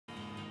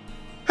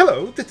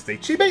Hello, this is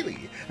H.C.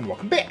 Bailey, and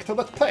welcome back to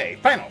Let's Play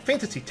Final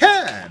Fantasy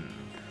X!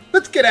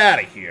 Let's get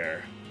out of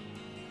here.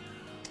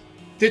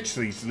 Ditch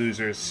these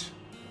losers.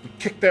 We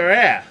kick their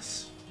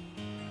ass.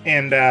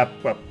 And,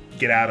 well,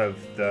 get out of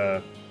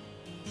the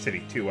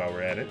city, too, while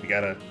we're at it. We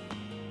gotta,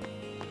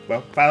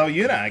 well, follow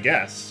Yuna, I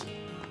guess.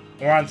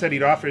 Moron said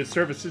he'd offer his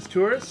services to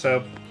her,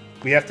 so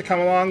we have to come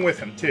along with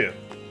him, too.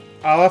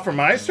 I'll offer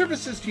my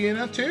services to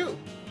Yuna, too.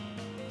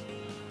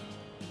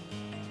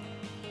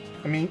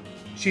 I mean,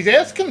 she's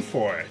asking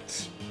for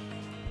it.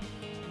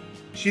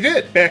 She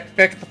did, back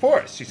at the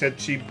forest. She said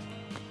she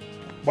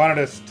wanted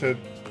us to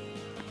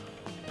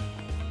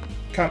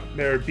come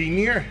there, be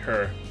near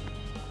her.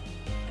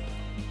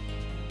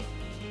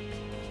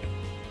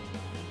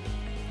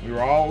 We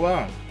were all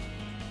alone.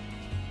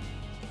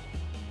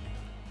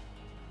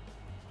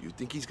 You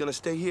think he's gonna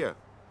stay here?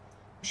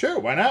 Sure,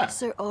 why not?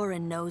 Sir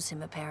Orin knows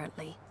him,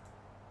 apparently.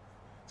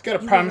 He's got a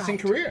You were promising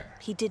right. career.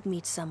 He did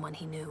meet someone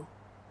he knew.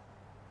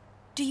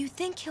 Do you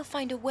think he'll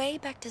find a way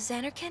back to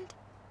Xanarkand?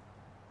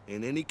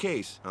 In any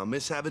case, I'll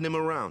miss having him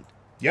around.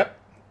 Yep.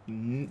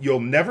 You'll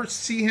never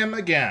see him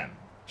again.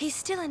 He's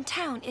still in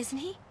town, isn't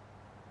he?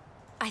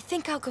 I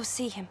think I'll go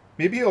see him.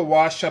 Maybe he'll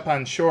wash up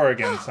on shore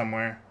again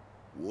somewhere.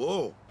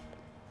 Whoa.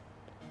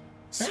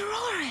 Sir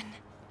Orin!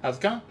 How's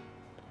it going?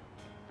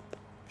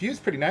 View's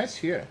pretty nice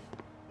here.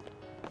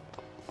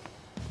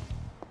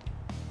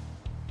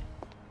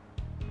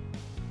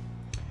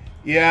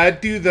 Yeah, I'd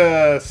do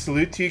the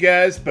salute to you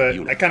guys, but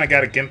I kind of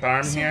got a gimp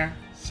arm here,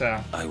 so...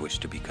 I wish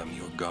to become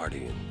your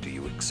guardian. Do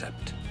you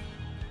accept?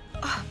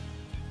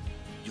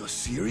 You're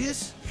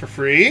serious? For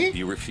free?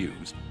 You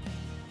refuse?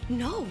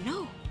 No.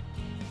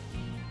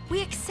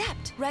 We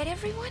accept, right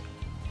everyone?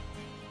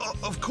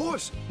 Of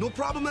course. No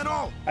problem at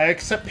all. I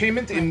accept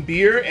payment in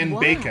beer and Why?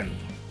 bacon.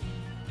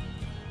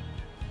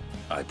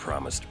 I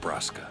promised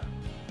Braska.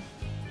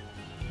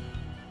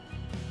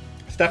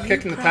 Stop You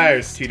kicking the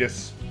tires, promised?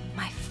 Titus.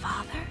 My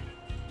father?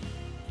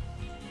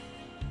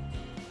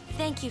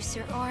 Thank you,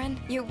 Sir Orin.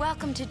 You're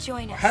welcome to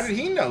join us. How did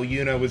he know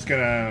Yuna was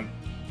gonna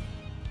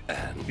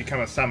And become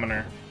a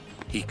summoner?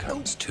 he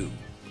comes too.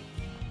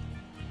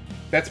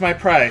 That's my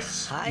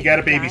price. Hi, You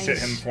gotta babysit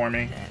guys. him for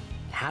me.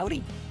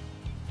 Howdy.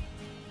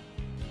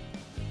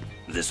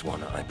 This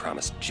one I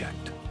promised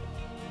Jecht.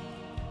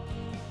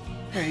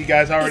 Yeah, you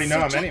guys already Is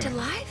know Sir him Jecht anyway.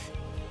 alive?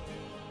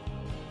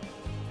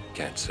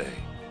 Can't say.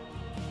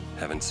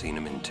 Haven't seen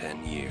him in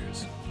 10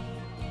 years.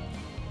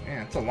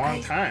 Yeah, it's a long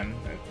I time.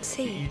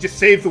 see. You just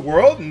save the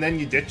world and then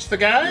you ditch the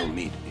guy? You'll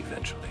meet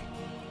eventually.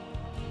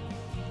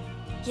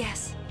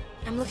 Yes.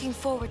 I'm looking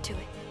forward to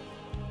it.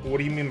 What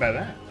do you mean by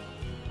that?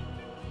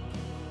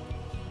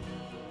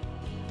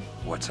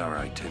 What's our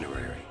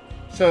itinerary?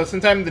 So,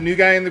 since I'm the new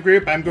guy in the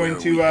group, I'm going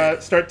Where are we to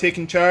headed? start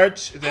taking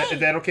charge. Is Hey,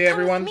 that okay, come with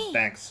everyone? me.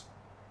 Thanks.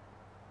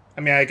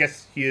 I mean, I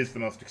guess he is the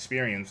most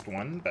experienced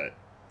one, but...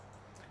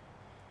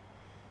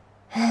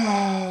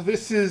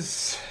 This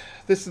is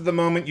the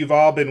moment you've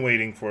all been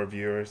waiting for,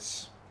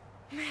 viewers.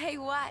 Hey,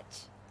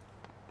 watch.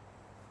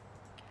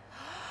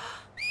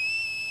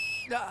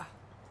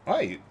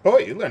 Boy,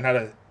 you learned how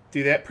to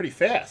do that pretty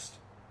fast.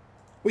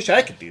 Wish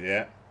I could do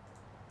that.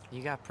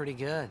 You got pretty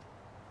good.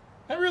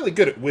 I'm really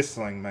good at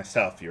whistling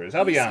myself, viewers.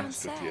 I'll be You sound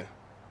honest with sad. you.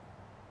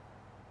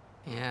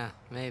 Yeah,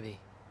 maybe.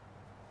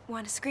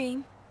 Want to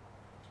scream?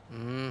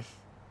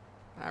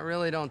 I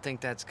really don't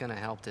think that's gonna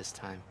help this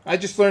time. I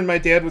just learned my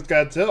dad was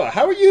Godzilla.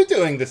 How are you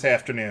doing this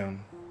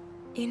afternoon?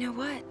 You know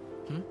what?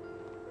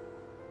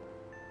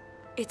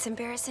 It's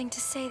embarrassing to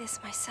say this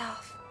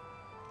myself,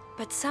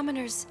 but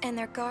summoners and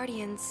their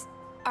guardians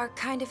are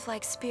kind of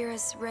like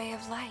Spira's ray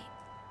of light.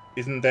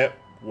 Isn't that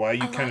why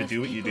you A lot kind of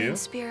do what you people do? in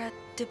Spira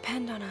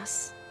depend on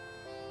us.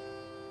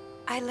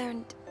 I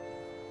learned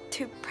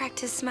to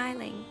practice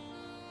smiling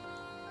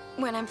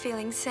when I'm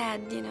feeling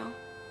sad, you know.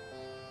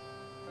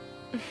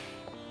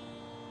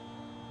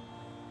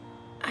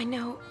 I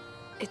know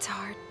it's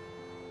hard.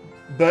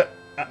 But,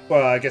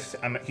 well, I guess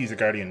he's a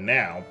guardian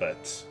now,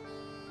 but...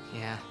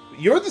 Yeah,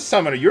 You're the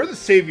summoner. You're the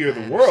savior of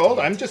the I world.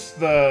 understand. I'm just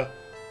the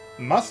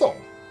muscle.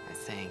 I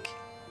think.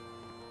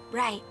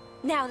 Right.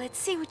 Now let's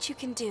see what you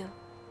can do.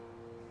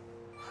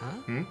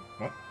 Huh?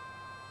 What?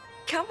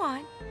 Come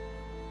on.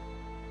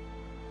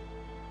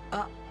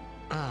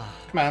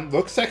 Come on,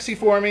 look sexy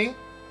for me.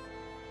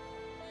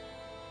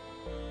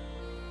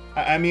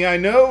 I mean, I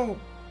know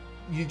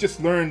you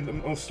just learned the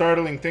most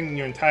startling thing in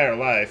your entire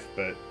life,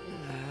 but...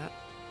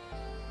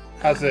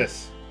 How's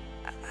this?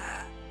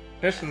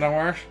 This is the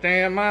worst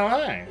day of my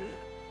life.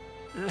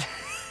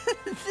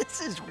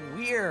 This is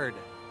weird.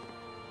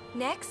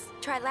 Next,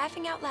 try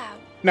laughing out loud.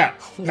 No,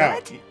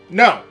 What?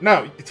 no,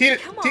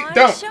 Titus, Come on,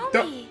 don't, show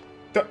don't, me.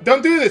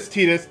 don't do this,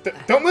 Titus.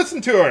 Don't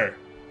listen to her.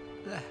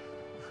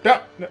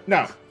 Don't,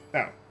 no.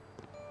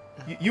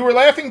 You were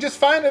laughing just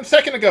fine a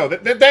second ago.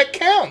 That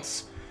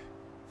counts.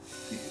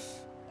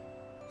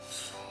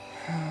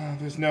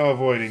 There's no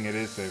avoiding it,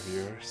 is there,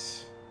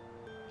 viewers?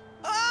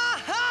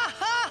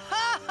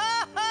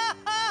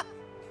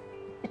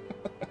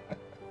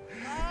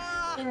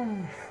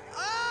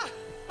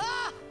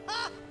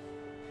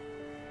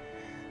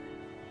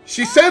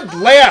 She said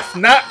laugh,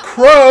 not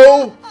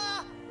crow!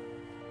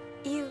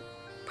 You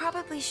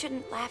probably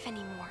shouldn't laugh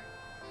anymore.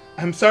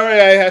 I'm sorry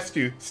I asked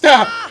you.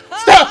 Stop!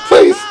 Stop,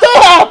 please,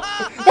 stop!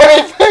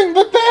 Anything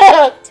but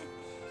that!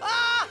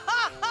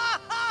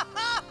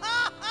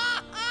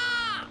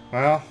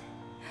 Well,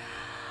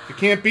 if you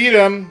can't beat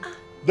him,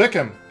 lick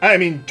him. I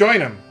mean, join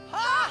him.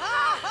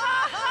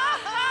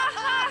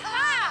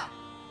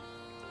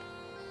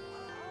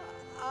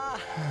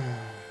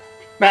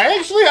 Now,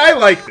 actually, I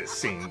like this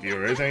scene,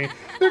 viewers. I mean,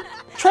 they're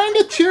trying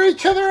to cheer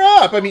each other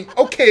up. I mean,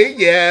 okay,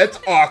 yeah, it's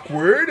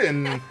awkward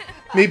and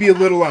maybe a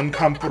little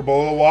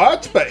uncomfortable to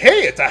watch, but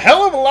hey, it's a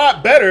hell of a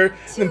lot better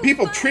than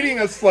people treating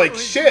us like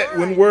shit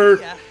when we're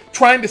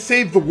trying to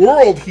save the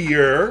world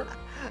here.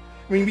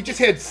 I mean, we just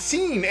had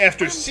scene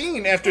after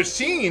scene after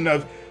scene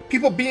of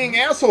people being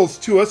assholes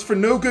to us for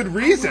no good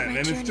reason,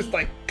 and it's just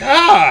like,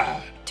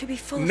 God!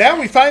 Now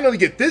we finally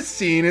get this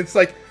scene, it's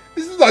like,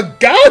 this is a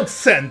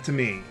godsend to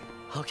me!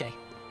 Okay.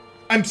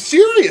 I'm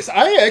serious,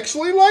 I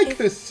actually like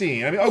this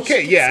scene. I mean,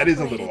 okay, yeah, it is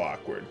a little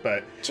awkward,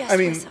 but, I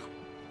mean,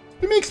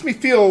 it makes me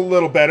feel a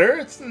little better.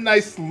 It's a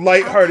nice,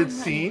 lighthearted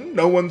scene.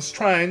 No one's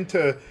trying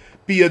to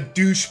be a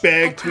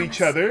douchebag to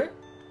each other.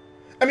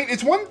 I mean,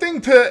 it's one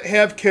thing to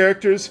have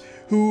characters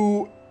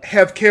who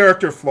have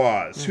character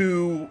flaws,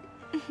 who,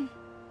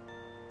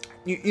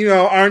 you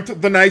know,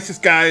 aren't the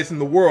nicest guys in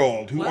the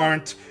world, who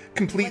aren't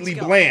completely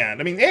bland.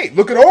 I mean, hey,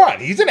 look at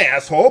Oran. He's an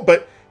asshole,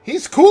 but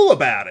he's cool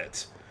about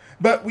it.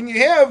 But when you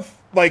have,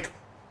 like,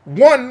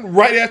 one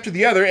right after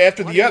the other,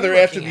 after the other,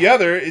 after the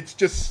other, it's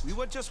just... We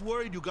were just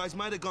worried you guys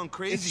might have gone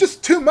crazy. It's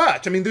just too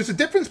much. I mean, there's a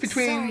difference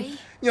between,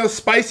 you know,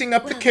 spicing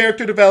up the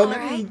character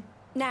development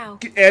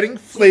and adding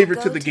flavor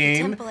to the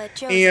game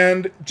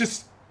and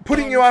just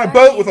putting you on a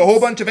boat with a whole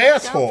bunch of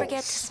assholes. Don't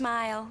forget to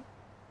smile.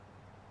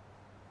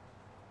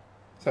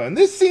 So, and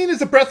this scene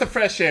is a breath of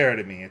fresh air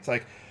to me. It's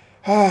like,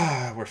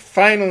 we're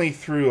finally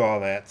through all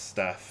that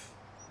stuff.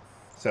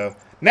 So,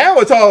 now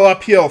it's all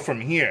uphill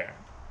from here.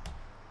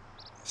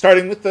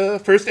 Starting with the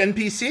first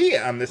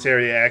NPC on this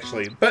area,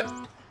 actually. But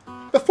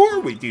before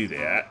we do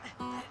that,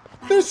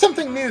 there's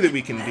something new that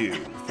we can do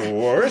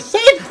for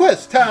side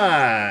quest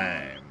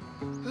time.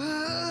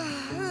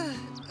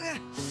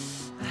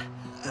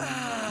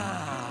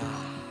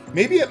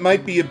 Maybe it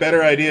might be a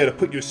better idea to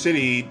put your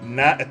city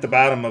not at the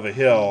bottom of a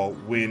hill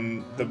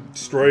when the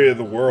destroyer of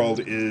the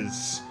world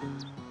is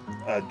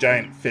a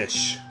giant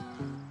fish.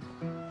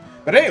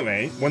 But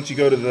anyway, once you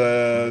go to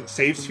the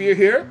save sphere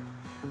here,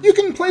 you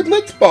can play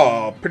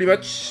Blitzball pretty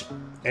much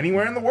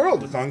anywhere in the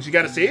world. As long as you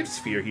got a save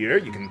sphere here,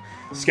 you can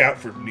scout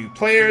for new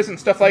players and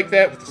stuff like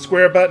that with the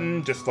square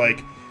button, just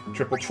like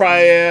Triple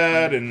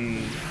Triad and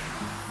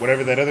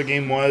whatever that other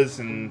game was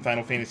in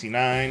Final Fantasy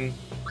IX.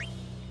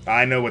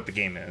 I know what the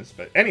game is,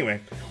 but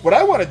anyway, what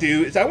I want to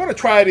do is I want to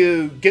try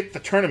to get the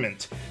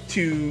tournament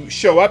to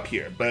show up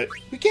here, but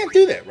we can't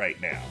do that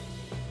right now.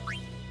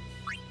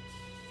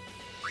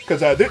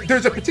 Because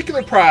there's a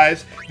particular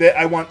prize that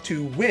I want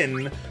to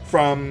win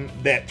from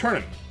that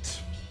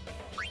tournament.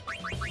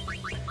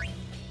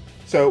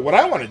 So what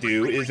I want to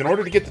do is, in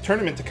order to get the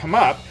tournament to come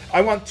up,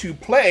 I want to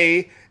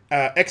play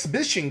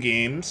exhibition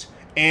games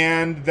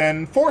and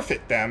then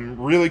forfeit them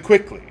really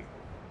quickly.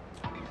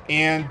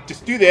 And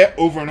just do that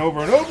over and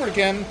over and over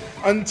again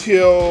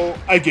until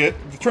I get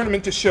the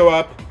tournament to show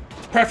up,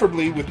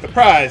 preferably with the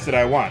prize that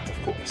I want,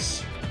 of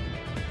course.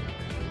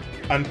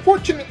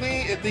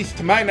 Unfortunately, at least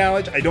to my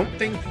knowledge, I don't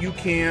think you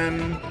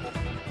can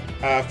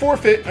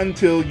forfeit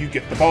until you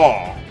get the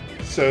ball.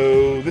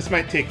 So this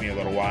might take me a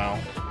little while.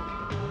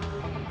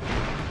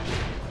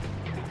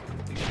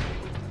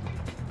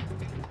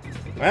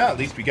 Well, at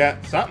least we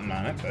got something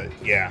on it, but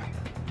yeah.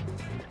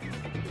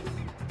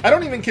 I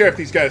don't even care if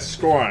these guys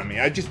score on me.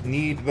 I just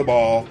need the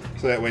ball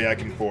so that way I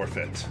can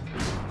forfeit.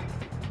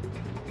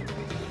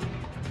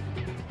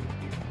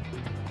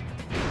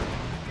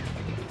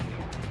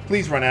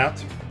 Please run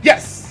out.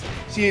 Yes!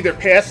 See, either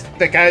passed,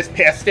 that guy's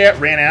pass stat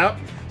ran out,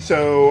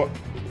 so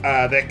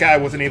that guy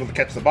wasn't able to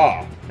catch the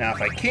ball. Now,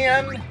 if I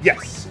can,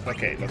 yes.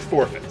 Okay, let's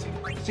forfeit.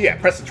 So yeah,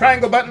 press the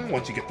triangle button.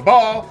 Once you get the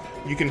ball,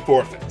 you can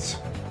forfeit.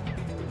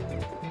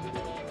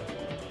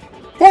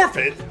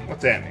 Forfeit?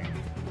 What's that mean?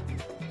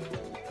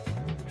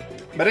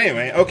 But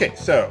anyway, okay,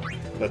 so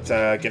let's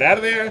get out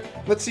of there.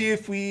 Let's see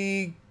if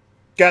we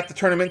got the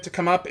tournament to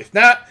come up. If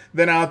not,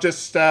 then I'll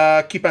just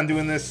keep on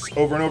doing this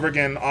over and over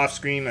again off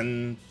screen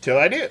until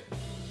I do it.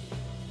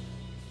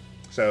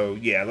 So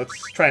yeah,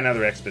 let's try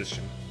another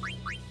exhibition.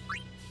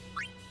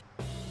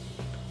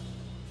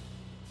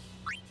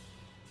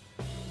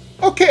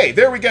 Okay,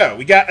 there we go.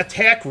 We got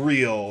attack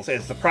reels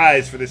as the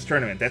prize for this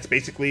tournament. That's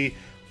basically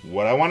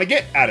what I want to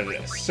get out of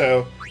this.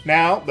 So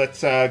now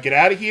let's get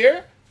out of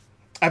here.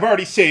 I've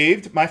already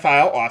saved my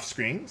file off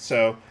screen.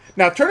 So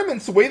now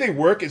tournaments, the way they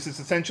work is it's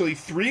essentially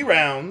 3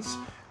 rounds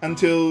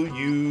until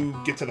you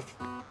get to the,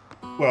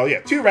 well, yeah,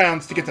 2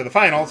 rounds to get to the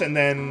finals, and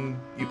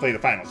then you play the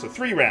finals. So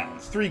 3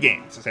 rounds, 3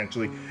 games,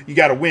 essentially. You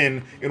got to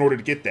win in order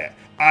to get that.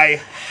 I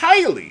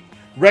highly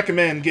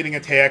recommend getting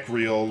attack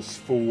reels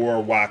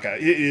for Waka.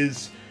 It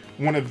is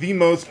one of the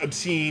most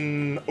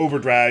obscene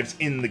overdrives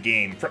in the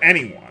game for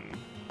anyone,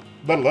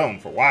 let alone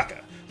for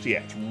Waka. So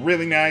yeah, it's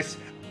really nice.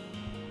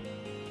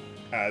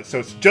 So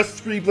it's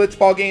just 3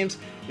 Blitzball games.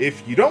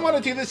 If you don't want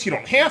to do this, you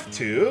don't have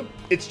to.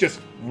 It's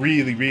just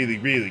really, really,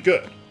 really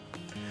good.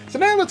 So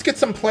now let's get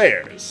some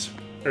players,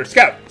 or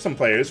scout some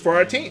players for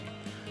our team.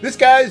 This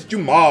guy's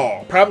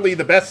Jamal, probably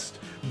the best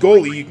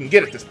goalie you can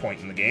get at this point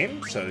in the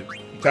game. So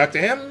you talk to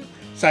him,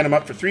 sign him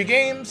up for 3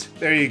 games,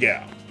 there you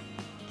go.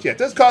 So yeah, it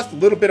does cost a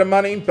little bit of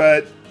money,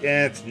 but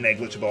it's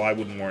negligible. I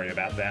wouldn't worry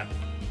about that.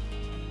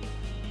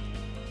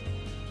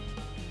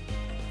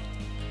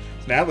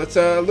 So now let's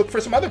look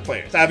for some other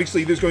players.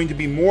 Obviously, there's going to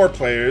be more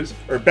players,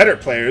 or better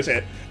players,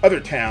 at other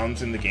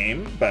towns in the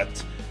game,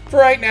 but for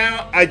right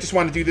now, I just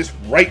want to do this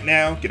right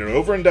now, get it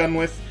over and done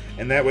with,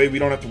 and that way we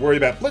don't have to worry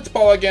about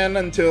Blitzball again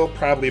until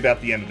probably about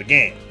the end of the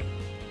game.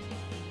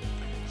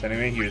 So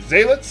anyway, here's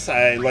Zalitz.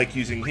 I like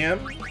using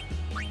him.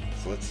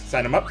 So let's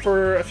sign him up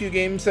for a few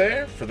games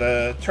there for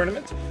the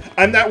tournament.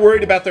 I'm not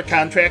worried about their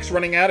contracts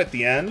running out at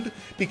the end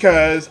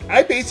because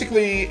I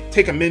basically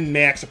take a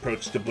min-max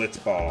approach to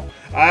Blitzball.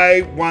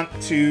 I want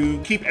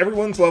to keep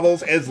everyone's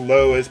levels as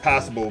low as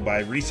possible by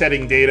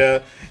resetting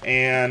data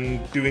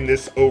and doing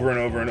this over and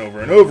over and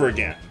over and over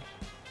again.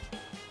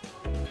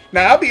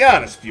 Now, I'll be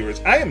honest, viewers,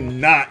 I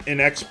am not an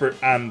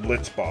expert on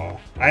Blitzball.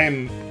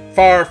 I'm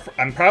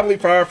probably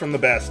far from the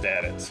best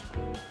at it.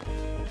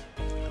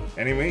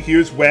 Anyway,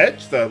 here's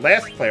Wedge, the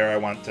last player I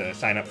want to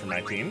sign up for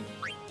my team.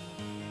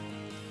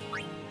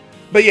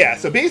 But yeah,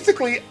 so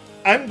basically,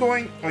 I'm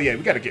going... Oh yeah,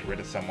 we gotta get rid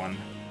of someone.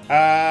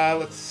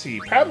 Let's see,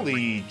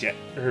 probably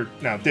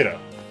Ditto.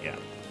 Yeah.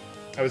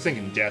 I was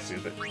thinking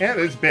Jessu, but yeah,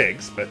 there's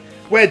Biggs, but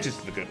Wedge is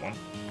the good one.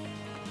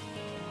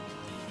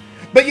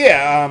 But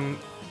yeah,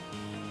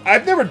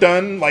 I've never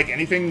done, like,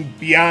 anything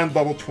beyond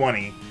level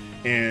 20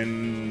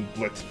 in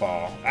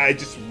Blitzball. I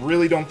just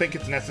really don't think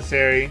it's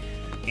necessary,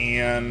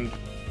 and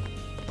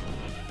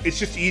it's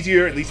just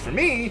easier, at least for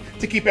me,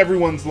 to keep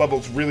everyone's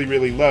levels really,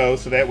 really low,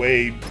 so that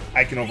way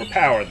I can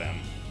overpower them.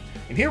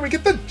 And here we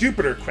get the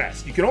Jupiter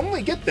Crest. You can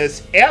only get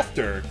this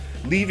after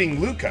leaving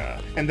Luca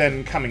and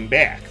then coming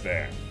back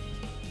there.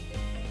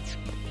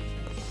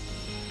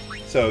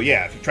 So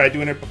yeah, if you tried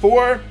doing it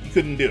before, you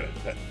couldn't do it,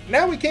 but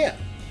now we can.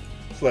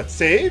 So let's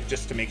save,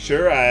 just to make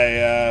sure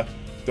I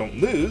don't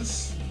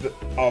lose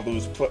all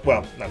those,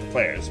 well, not the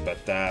players,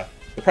 but the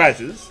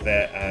prizes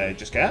that I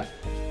just got.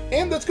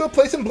 And let's go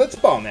play some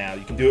Blitzball now.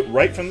 You can do it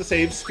right from the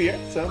save sphere,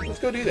 so let's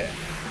go do that.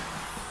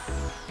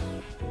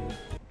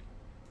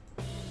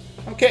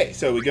 Okay,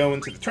 so we go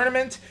into the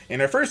tournament,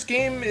 and our first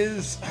game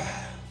is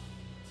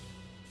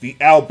the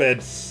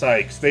Albed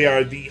Sykes. They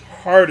are the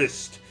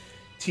hardest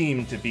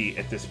team to beat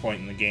at this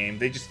point in the game.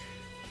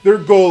 Their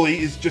goalie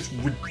is just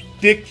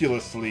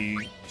ridiculously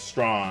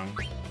strong.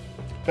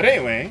 But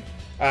anyway,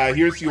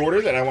 here's the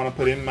order that I want to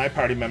put in my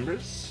party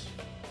members.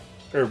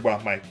 Or, well,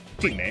 my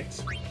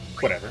teammates.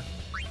 Whatever.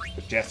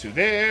 With Jessu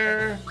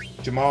there.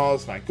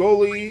 Jamal's my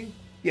goalie.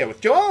 Yeah,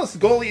 with Jamal as the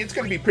goalie, it's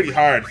going to be pretty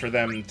hard for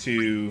them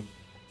to...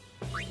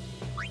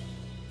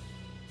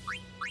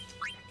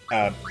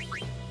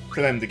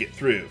 get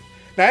through.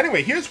 Now,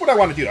 anyway, here's what I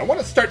want to do. I want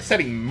to start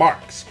setting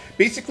marks.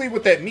 Basically,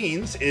 what that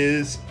means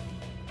is,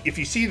 if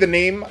you see the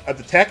name of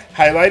the tech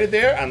highlighted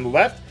there on the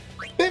left,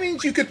 that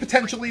means you could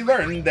potentially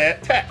learn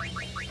that tech.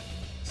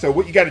 So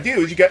what you got to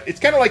do is it's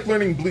kind of like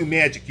learning blue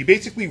magic. You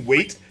basically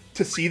wait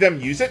to see them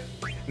use it,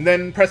 and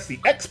then press the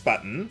X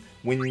button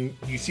when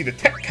you see the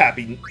tech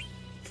copy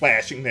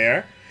flashing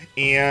there,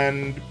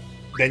 and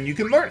then you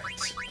can learn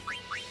it.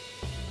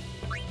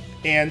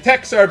 And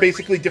techs are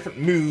basically different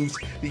moves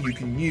that you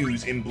can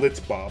use in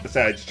Blitzball,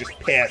 besides just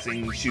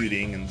passing,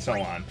 shooting, and so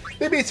on.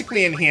 They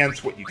basically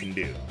enhance what you can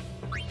do.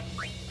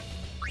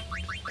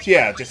 So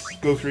yeah,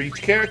 just go through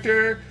each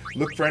character,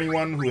 look for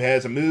anyone who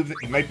has a move that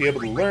you might be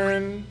able to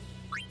learn.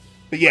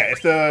 But yeah,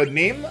 if the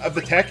name of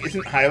the tech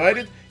isn't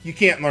highlighted, you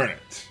can't learn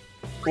it.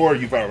 Or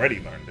you've already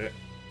learned it.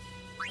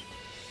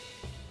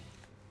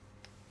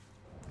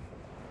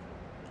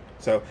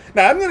 So,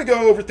 now I'm going to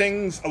go over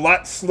things a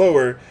lot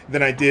slower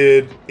than I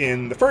did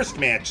in the first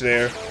match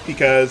there,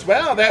 because,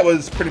 well, that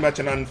was pretty much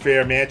an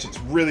unfair match. It's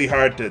really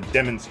hard to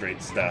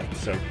demonstrate stuff.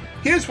 So,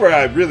 here's where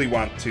I really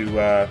want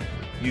to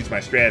use my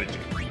strategy.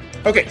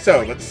 Okay,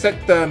 so let's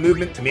set the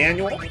movement to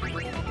manual.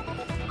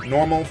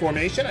 Normal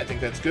formation, I think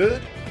that's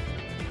good.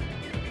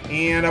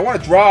 And I want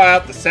to draw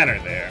out the center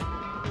there.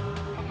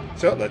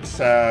 So, let's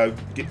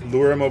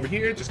lure him over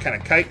here, just kind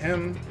of kite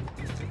him.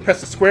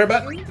 Press the square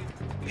button,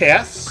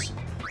 pass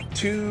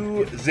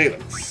to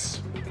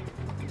Zalitz.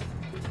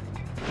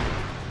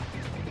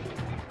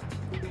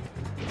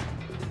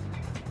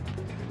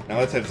 Now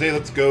let's have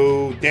Zalitz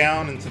go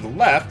down and to the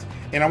left,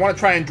 and I want to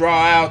try and draw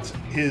out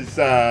his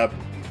the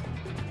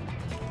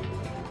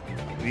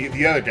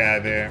other guy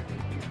there.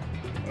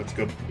 Let's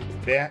go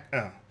back.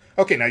 Oh.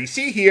 Okay, now you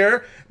see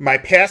here, my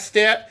pass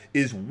stat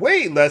is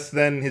way less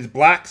than his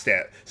block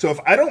stat. So if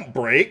I don't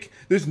break,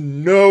 there's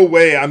no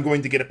way I'm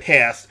going to get a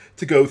pass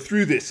to go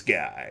through this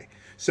guy.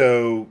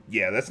 So,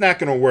 yeah, that's not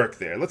going to work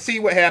there. Let's see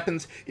what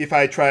happens if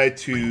I try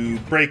to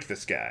break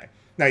this guy.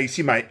 Now, you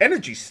see my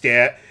energy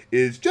stat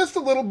is just a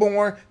little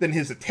more than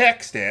his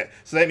attack stat.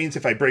 So that means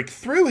if I break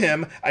through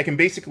him, I can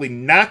basically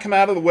knock him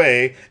out of the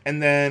way and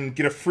then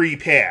get a free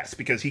pass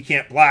because he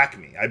can't block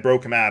me. I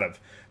broke him out of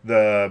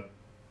the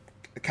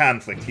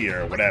conflict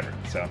here or whatever.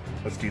 So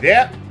let's do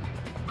that.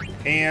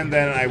 And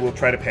then I will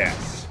try to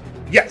pass.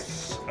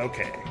 Yes!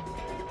 Okay.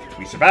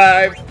 We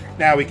survived.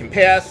 Now we can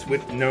pass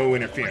with no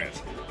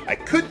interference. I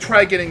could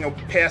try getting a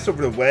pass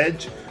over the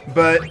wedge,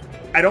 but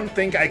I don't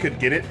think I could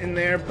get it in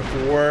there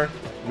before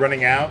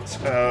running out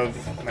of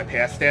my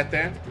pass stat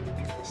there.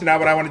 So now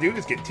what I want to do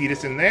is get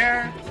Titus in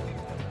there.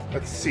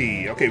 Let's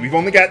see. Okay, we've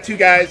only got 2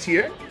 guys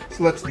here.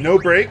 So let's no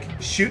break,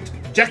 shoot,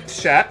 eject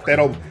shot.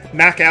 That'll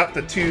knock out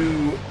the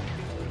 2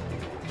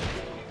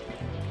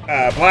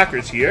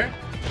 blockers here.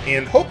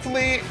 And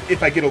hopefully,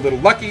 if I get a little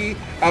lucky,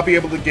 I'll be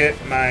able to get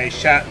my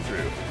shot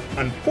through.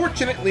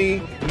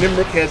 Unfortunately,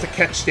 Nimrook has a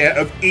catch stat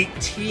of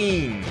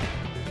 18.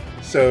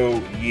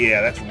 So,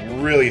 yeah, that's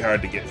really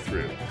hard to get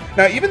through.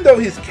 Now, even though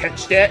his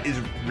catch stat is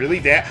really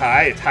that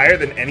high, it's higher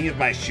than any of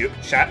my shot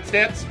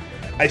stats,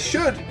 I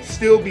should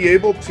still be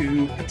able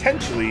to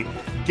potentially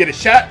get a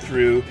shot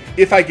through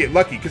if I get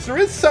lucky, because there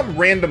is some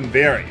random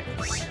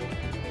variance.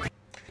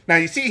 Now,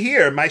 you see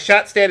here, my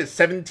shot stat is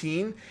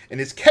 17, and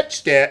his catch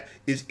stat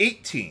is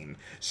 18.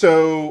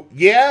 So,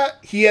 yeah,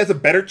 he has a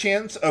better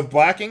chance of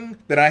blocking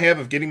than I have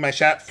of getting my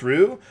shot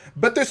through,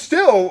 but there's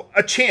still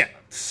a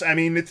chance. I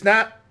mean, it's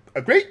not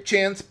a great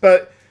chance,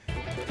 but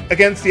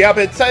against the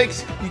Albed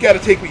Sykes, you got to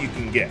take what you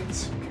can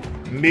get.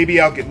 Maybe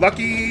I'll get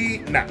lucky.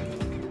 Nah.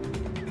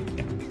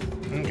 Yeah.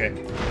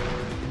 Okay.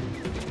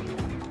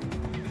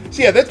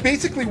 So yeah, that's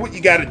basically what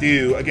you got to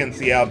do against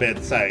the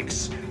Albed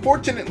Sykes.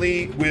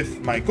 Fortunately,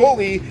 with my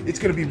goalie, it's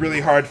going to be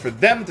really hard for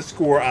them to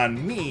score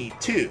on me,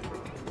 too.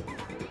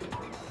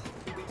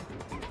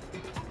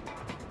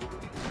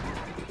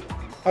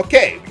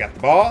 Okay, we got the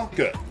ball.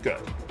 Good, good.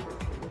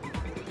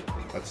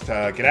 Let's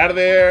get out of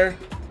there.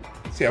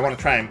 See, I want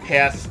to try and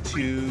pass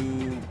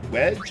to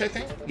Wedge, I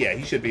think. Yeah,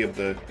 he should be able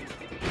to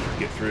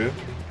get through.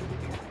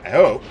 I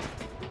hope.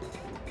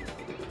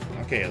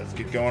 Okay, let's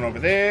get going over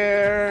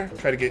there.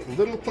 Try to get a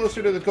little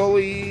closer to the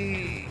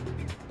goalie.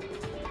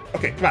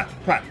 Okay, come on,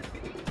 come on.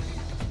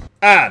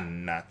 Ah,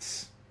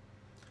 nuts.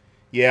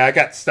 Yeah, I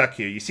got stuck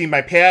here. You see,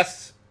 my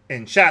pass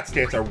and shot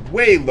stats are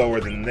way lower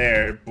than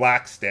their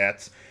block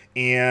stats,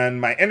 and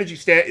my energy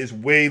stat is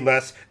way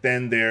less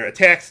than their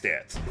attack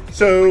stats.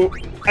 So,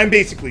 I'm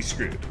basically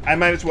screwed. I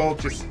might as well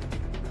just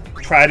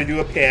try to do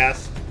a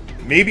pass.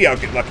 Maybe I'll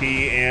get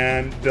lucky,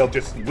 and they'll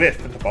just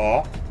whiff at the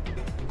ball.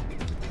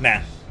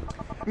 Nah.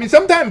 I mean,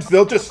 sometimes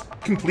they'll just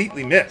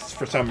completely miss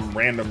for some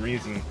random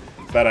reason.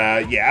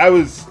 But, yeah, I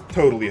was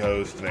totally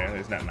hosed there.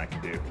 There's nothing I can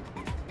do.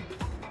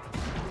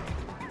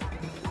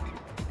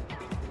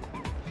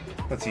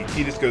 Let's see.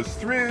 Titus goes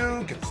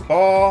through, gets the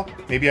ball.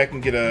 Maybe I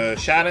can get a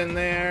shot in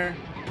there.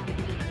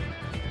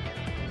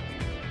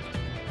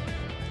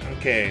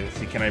 Okay, let's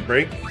see. Can I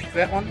break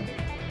that one?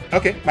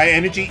 Okay, my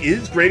energy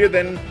is greater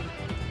than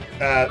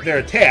their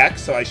attack,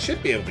 so I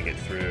should be able to get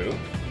through.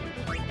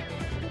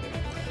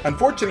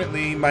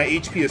 Unfortunately, my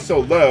HP is so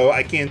low,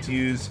 I can't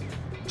use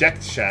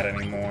eject shot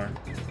anymore.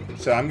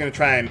 So I'm going to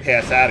try and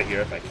pass out of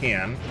here if I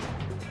can.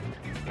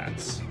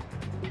 That's...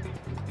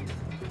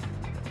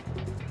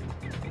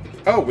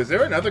 Oh, was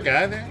there another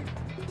guy there?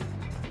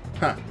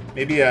 Huh.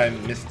 Maybe I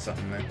missed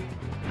something there.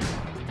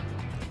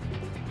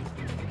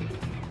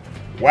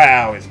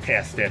 Wow, his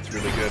pass stat's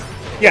really good.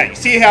 Yeah, you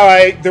see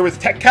how there was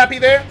tech copy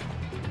there?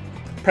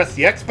 Press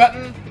the X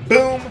button.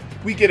 Boom.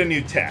 We get a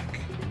new tech.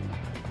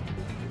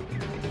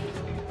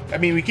 I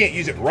mean, we can't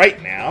use it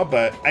right now,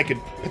 but I could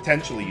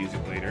potentially use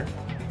it later.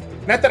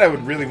 Not that I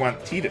would really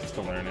want Titus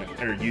to learn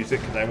it, or use it,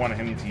 because I wanted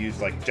him to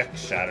use, like, eject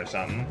shot or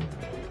something.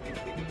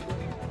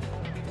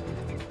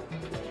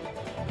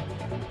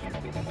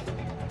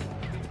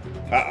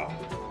 Uh-oh.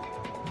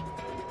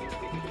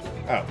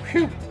 Oh,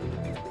 phew.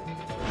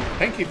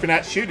 Thank you for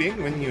not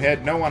shooting when you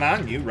had no one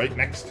on you right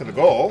next to the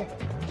goal.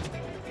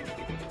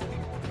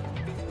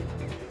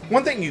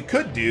 One thing you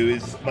could do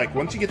is, like,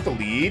 once you get the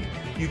lead,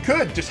 you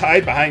could just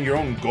hide behind your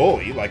own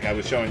goalie, like I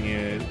was showing you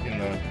in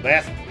the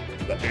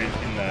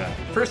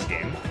first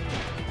game.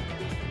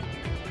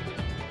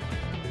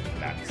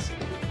 Nuts.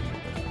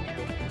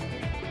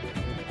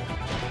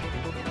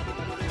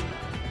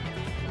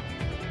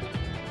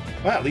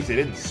 Well, at least they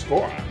didn't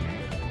score on me.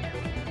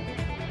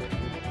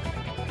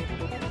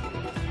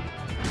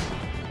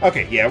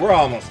 Okay, yeah, we're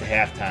almost to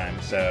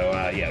halftime, so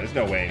yeah, there's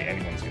no way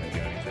anyone's gonna do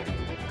anything.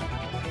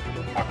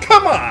 Oh,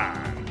 come on!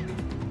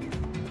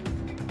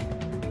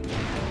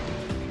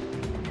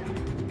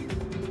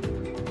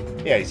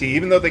 Yeah, you see,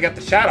 even though they got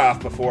the shot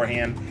off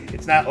beforehand,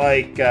 it's not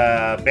like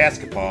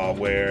basketball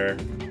where,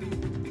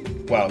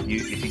 well,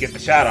 if you get the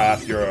shot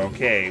off, you're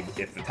okay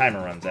if the timer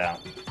runs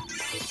out.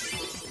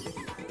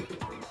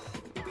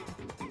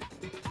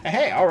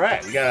 Hey,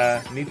 alright, we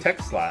got a new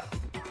tech slot.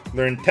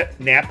 Learned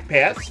nap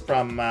pass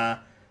from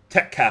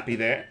tech copy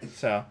there,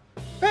 so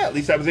Well, at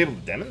least I was able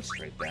to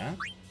demonstrate that.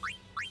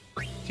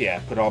 Yeah,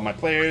 put all my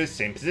players,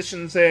 same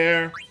positions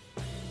there.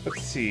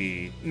 Let's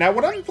see. Now,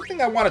 one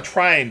thing I want to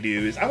try and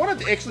do is I want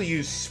to actually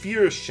use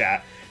Sphere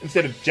Shot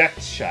instead of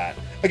Jet Shot.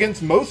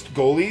 Against most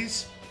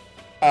goalies,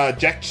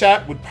 Jet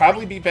Shot would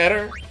probably be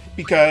better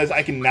because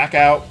I can knock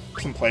out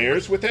some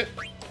players with it.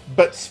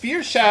 But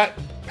Sphere Shot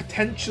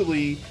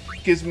potentially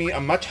gives me a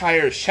much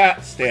higher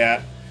shot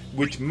stat,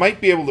 which might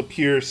be able to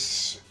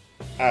pierce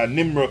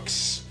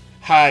Nimruk's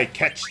high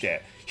catch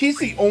stat. He's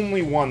the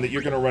only one that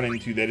you're going to run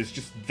into that is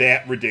just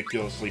that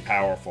ridiculously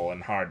powerful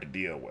and hard to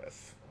deal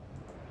with.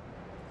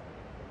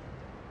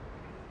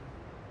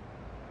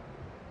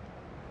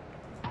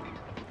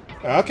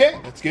 Okay,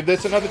 let's give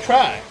this another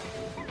try.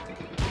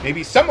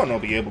 Maybe someone will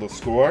be able to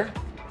score.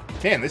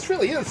 Man, this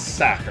really is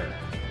soccer.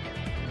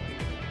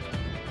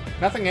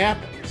 Nothing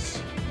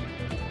happens.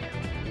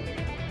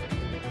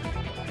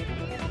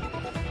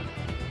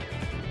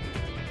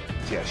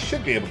 See, I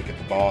should be able to get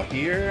the ball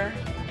here.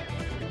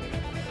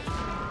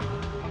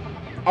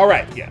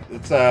 Alright, yeah,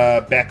 let's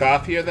back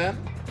off here then.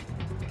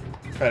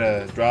 Try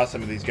to draw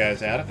some of these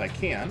guys out if I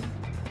can.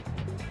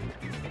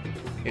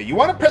 Yeah, you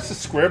want to press the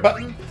square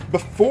button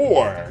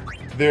before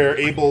they're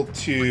able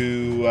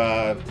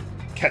to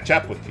catch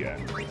up with you.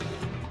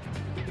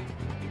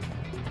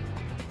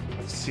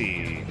 Let's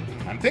see.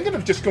 I'm thinking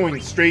of just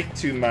going straight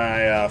to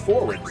my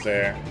forwards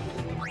there.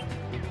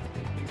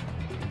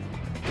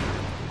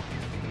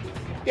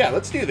 Yeah,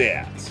 let's do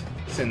that.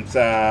 Since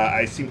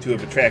I seem to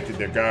have attracted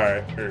their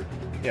guard, or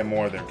yeah,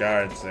 more of their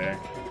guards there.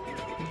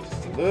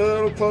 Just a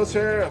little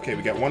closer. Okay,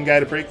 we got one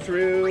guy to break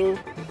through.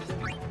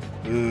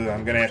 Ooh,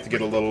 I'm gonna have to get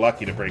a little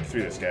lucky to break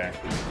through this guy.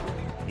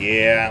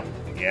 Yeah,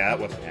 that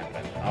wasn't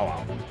happening. Oh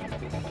well.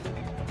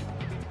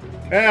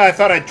 I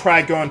thought I'd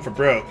try going for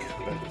broke,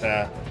 but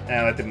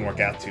that didn't work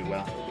out too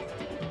well.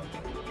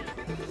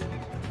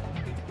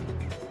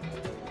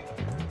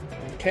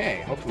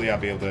 Okay, hopefully I'll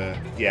be able to...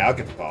 Yeah, I'll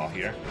get the ball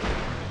here.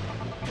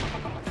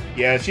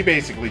 Yeah, she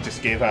basically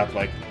just gave up,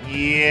 like,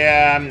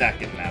 yeah, I'm not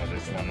getting out of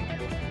this one.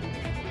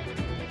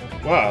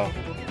 Whoa.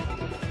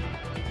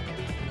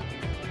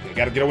 You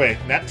gotta get away.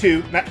 Not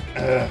two. Not...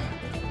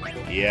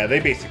 Yeah, they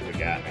basically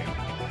got me.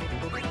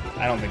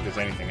 I don't think there's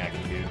anything I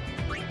can do.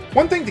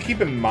 One thing to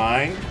keep in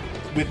mind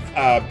with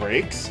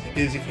breaks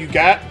is if you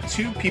got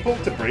two people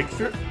to break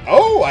through...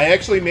 Oh, I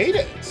actually made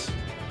it.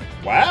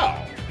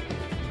 Wow.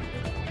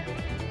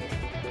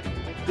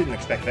 Didn't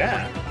expect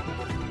that.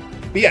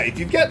 But yeah, if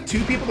you've got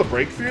two people to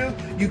break through,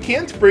 you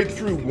can't break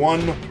through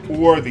one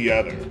or the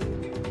other.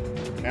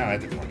 No,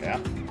 that didn't work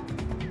out.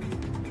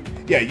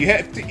 Yeah, you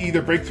have to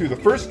either break through the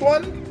first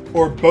one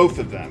or both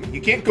of them. You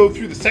can't go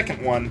through the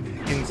second one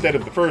instead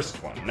of the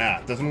first one. Nah,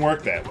 it doesn't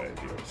work that way,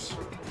 viewers.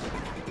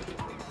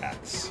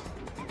 That's...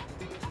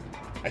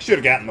 I should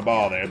have gotten the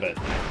ball there, but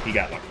he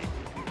got lucky.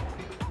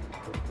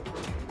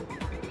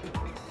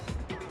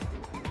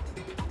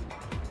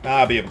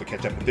 I'll be able to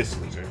catch up with this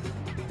loser.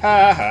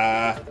 Ha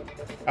ha.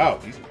 Oh,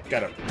 he's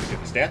got a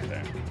good stat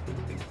there.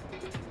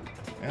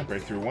 Yeah,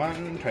 break through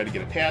one. Try to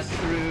get a pass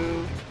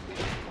through.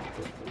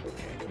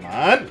 Okay, come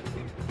on.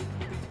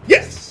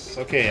 Yes!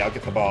 Okay, I'll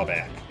get the ball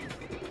back.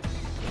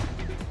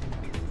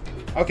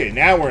 Okay,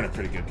 now we're in a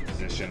pretty good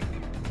position.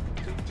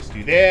 Just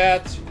do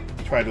that.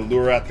 Try to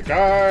lure out the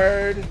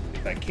guard,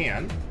 if I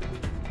can.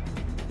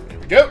 There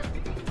we go.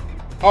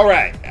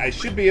 Alright, I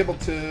should be able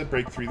to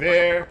break through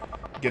there.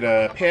 Get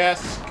a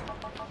pass.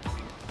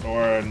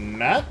 Or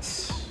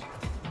not.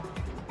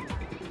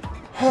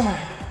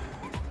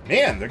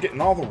 Man, they're getting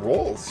all the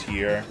rolls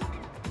here.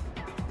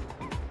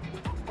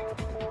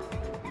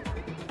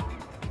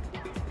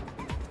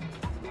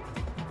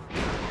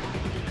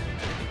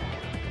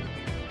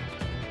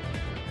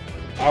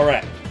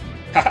 Alright.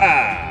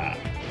 Haha!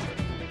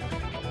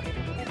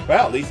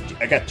 Well, at least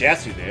I got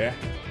Jasu there.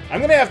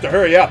 I'm gonna have to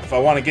hurry up if I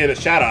want to get a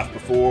shot off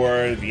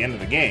before the end of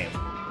the game.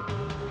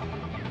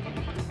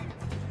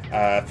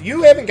 If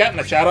you haven't gotten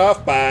a shot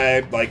off by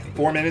like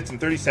 4 minutes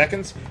and 30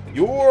 seconds,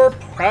 you're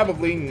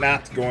probably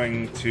not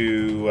going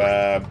to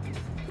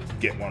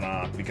get one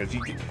off because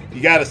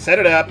you got to set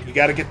it up. You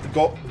got to get the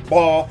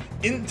ball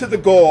into the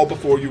goal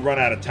before you run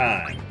out of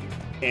time,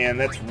 and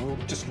that's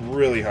just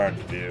really hard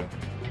to do.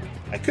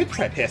 I could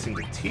try passing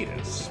to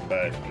Titus,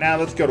 but now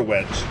let's go to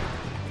Wedge.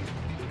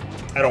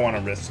 I don't want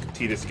to risk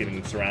Titus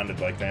getting surrounded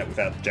like that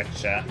without the jet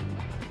shot.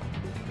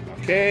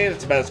 Okay,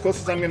 that's about as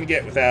close as I'm going to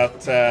get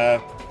without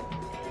a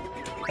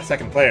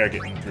second player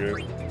getting through.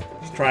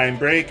 Let's try and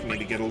break.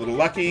 Maybe get a little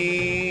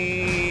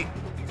lucky.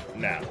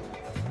 No.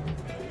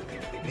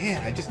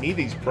 Man, I just need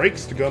these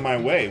breaks to go my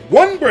way.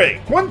 One break!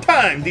 One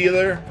time,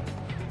 dealer!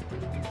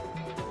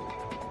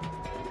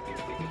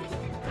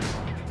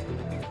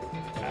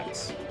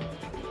 That's...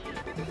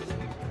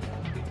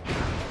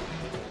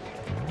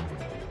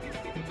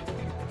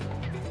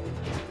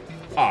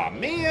 Aw,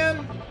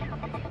 man!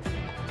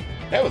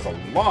 That was a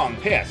long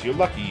pass. You're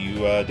lucky you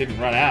didn't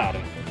run out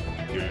of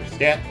your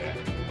stat there.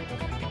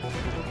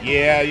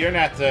 Yeah, you're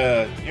not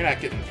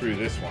getting through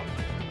this one.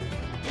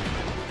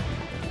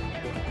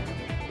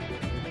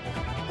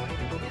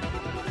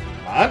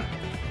 Come on.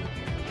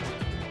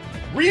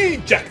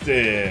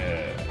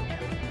 Rejected!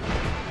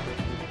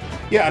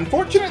 Yeah,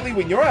 unfortunately,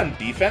 when you're on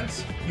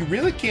defense, you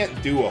really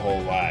can't do a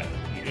whole lot.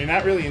 You're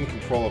not really in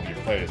control of your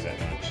players that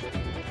much.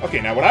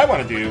 Okay, now what I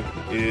want to do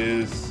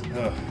is...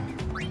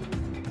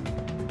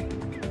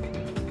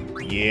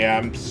 Yeah,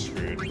 I'm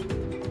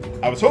screwed.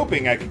 I was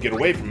hoping I could get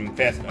away from him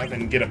fast enough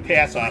and get a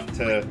pass off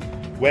to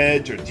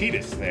Wedge or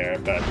Titus there,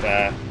 but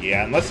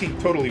yeah, unless he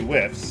totally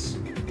whiffs.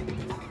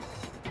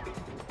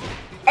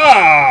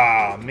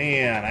 Ah,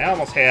 man, I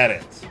almost had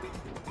it.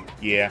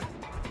 Yeah.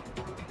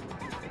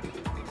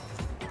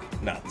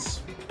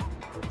 Nuts.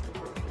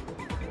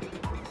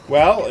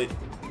 Well,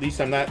 at least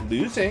I'm not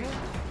losing.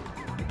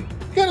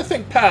 Gotta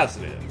think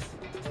positive.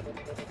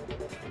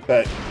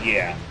 But,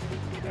 yeah.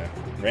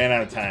 Ran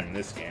out of time in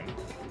this game.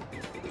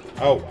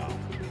 Oh, wow.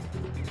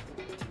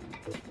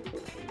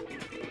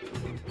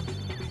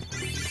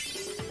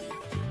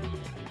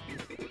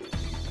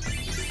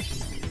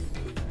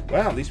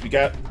 Well, at least we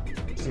got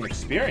some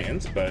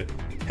experience, but...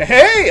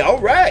 Hey,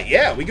 alright,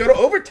 yeah, we go to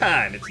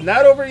overtime. It's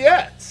not over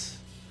yet.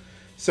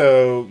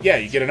 So, yeah,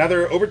 you get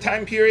another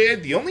overtime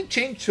period. The only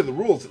change to the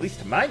rules, at least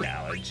to my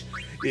knowledge,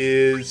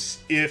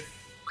 is if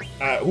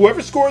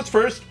whoever scores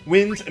first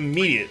wins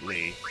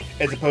immediately.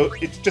 As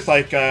opposed, it's just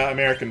like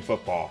American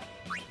football.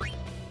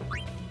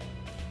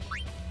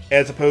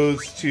 As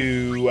opposed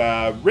to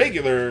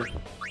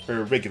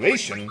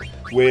regulation,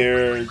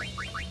 where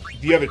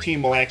the other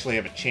team will actually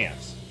have a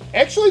chance.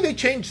 Actually, they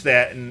changed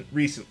that in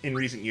recent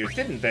years,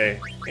 didn't they?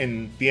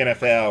 In the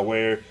NFL,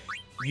 where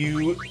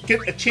you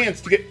get a chance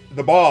to get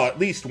the ball at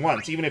least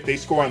once, even if they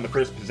score on the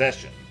first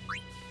possession.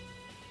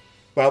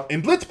 Well,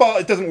 in Blitzball,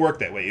 it doesn't work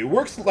that way. It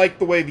works like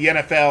the way the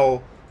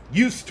NFL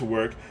used to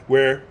work,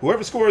 where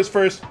whoever scores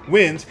first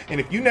wins, and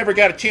if you never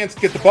got a chance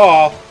to get the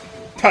ball,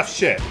 tough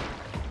shit.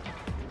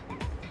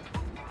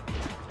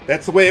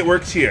 That's the way it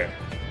works here.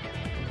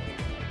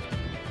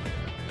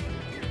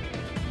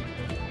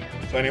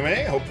 So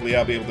anyway, hopefully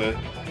I'll be able to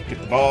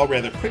get the ball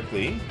rather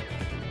quickly.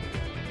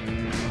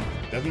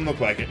 Doesn't look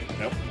like it.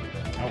 Nope.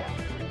 Oh, wow.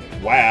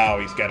 Wow,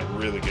 he's got a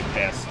really good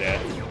pass stat.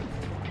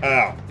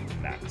 Oh,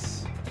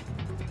 nuts.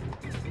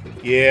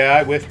 Yeah,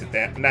 I whiffed at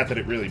that. Not that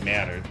it really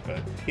mattered,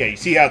 but... Yeah, you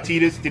see how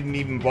Titus didn't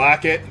even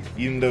block it,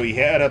 even though he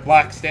had a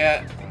block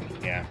stat?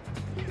 Yeah.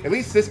 At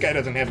least this guy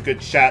doesn't have a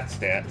good shot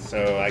stat,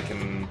 so I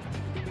can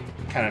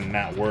kind of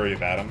not worry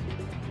about him.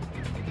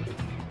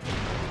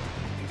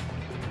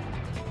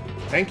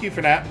 Thank you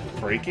for not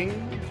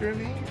breaking through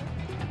me.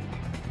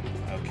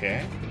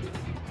 Okay.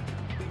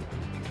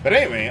 But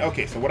anyway,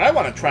 okay, so what I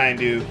want to try and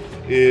do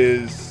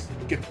is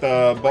get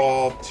the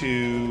ball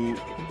to,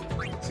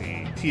 let's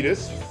see,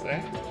 Titus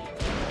there.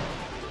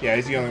 Yeah,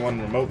 he's the only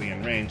one remotely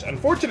in range.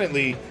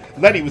 Unfortunately,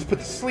 Letty was put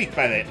to sleep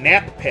by that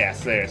nap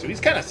pass there, so he's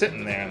kind of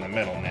sitting there in the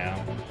middle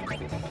now.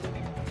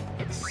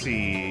 Let's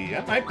see,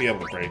 I might be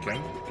able to break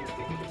him.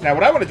 Now,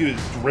 what I want to do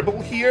is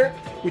dribble here,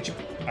 which,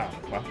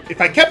 well,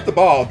 if I kept the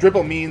ball,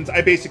 dribble means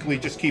I basically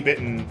just keep it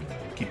and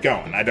keep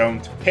going. I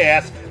don't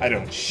pass, I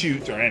don't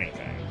shoot or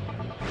anything.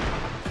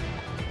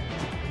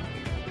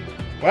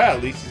 Well,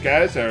 at least these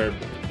guys are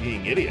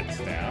being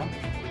idiots now.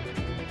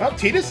 Well,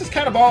 Titus is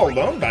kind of all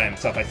alone by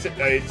himself. I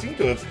seem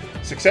to have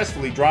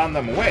successfully drawn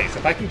them away. So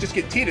if I can just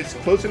get Titus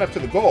close enough to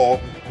the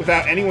goal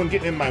without anyone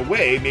getting in my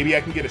way, maybe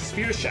I can get a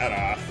sphere shot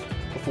off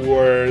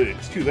before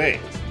it's too late.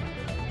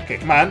 Okay,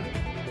 come on.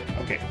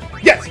 Okay.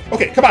 Yes!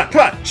 Okay, come on,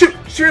 come on! Shoot!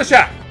 Sphere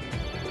shot!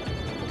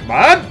 Come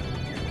on!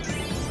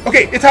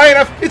 Okay, it's high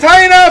enough! It's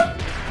high enough!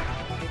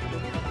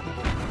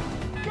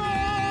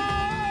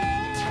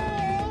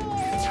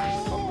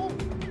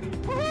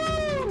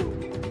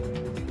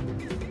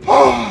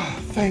 Oh,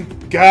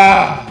 thank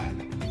God.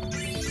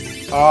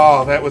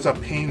 Oh, that was a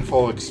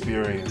painful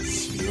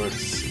experience,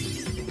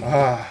 viewers.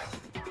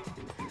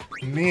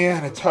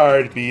 Man, it's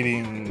hard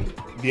beating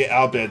the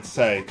Albed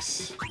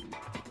Sykes.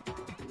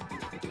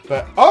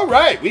 But,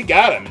 alright, we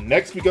got him.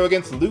 Next we go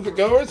against the Luca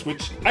goers,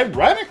 which,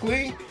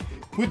 ironically,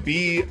 would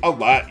be a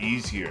lot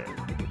easier.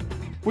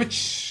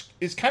 Which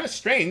is kind of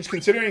strange,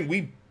 considering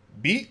we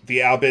beat the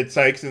Albed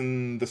Sykes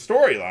in the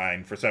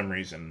storyline for some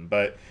reason.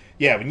 But,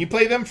 yeah, when you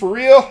play them for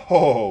real,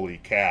 holy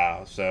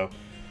cow. So,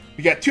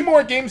 we got 2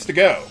 more games to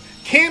go.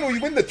 Can we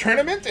win the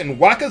tournament and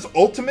Waka's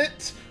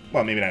ultimate,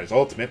 well, maybe not his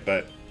ultimate,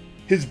 but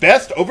his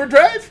best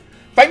overdrive?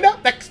 Find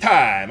out next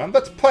time on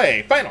Let's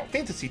Play Final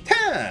Fantasy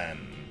X.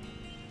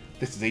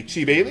 This is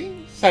H.C.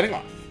 Bailey, signing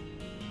off.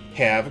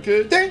 Have a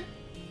good day.